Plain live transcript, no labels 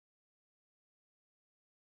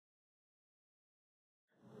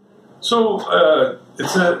So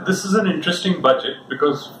this is an interesting budget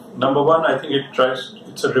because number one, I think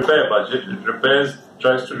it's a repair budget. It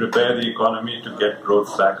tries to repair the economy to get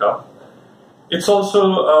growth back up. It's also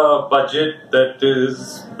a budget that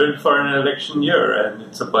is built for an election year, and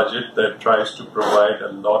it's a budget that tries to provide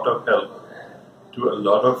a lot of help to a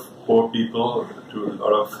lot of poor people, to a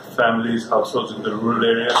lot of families, households in the rural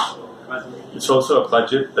areas. It's also a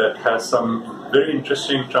budget that has some very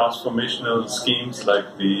interesting transformational schemes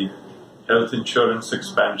like the health insurance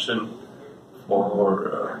expansion for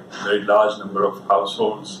a very large number of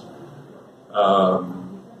households.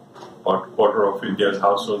 About a quarter of India's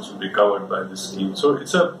households will be covered by this scheme. So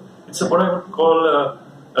it's what I would call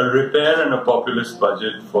a repair and a populist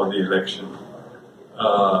budget for the election.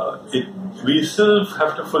 We still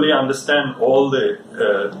have to fully understand all the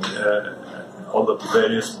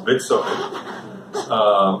various bits of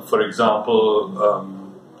it. For example,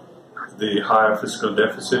 the higher fiscal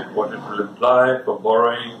deficit, what it will imply for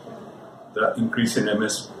borrowing, the increase in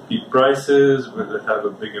MSP prices, will it have a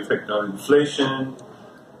big effect on inflation,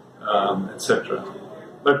 etc.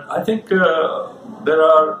 But I think there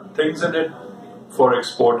are things in it for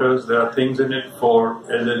exporters, there are things in it for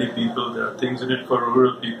elderly people, there are things in it for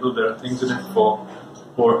rural people, there are things in it for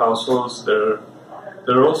poor households, there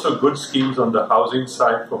are also good schemes on the housing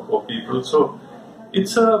side for poor people. So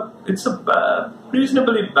it's a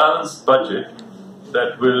reasonably balanced budget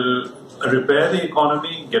that will repair the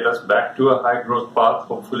economy, get us back to a high growth path,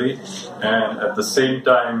 hopefully, and at the same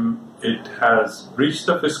time it has reached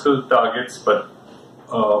the fiscal targets, but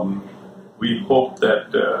we hope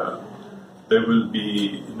that there will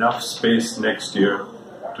be enough space next year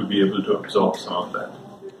to be able to absorb some of that.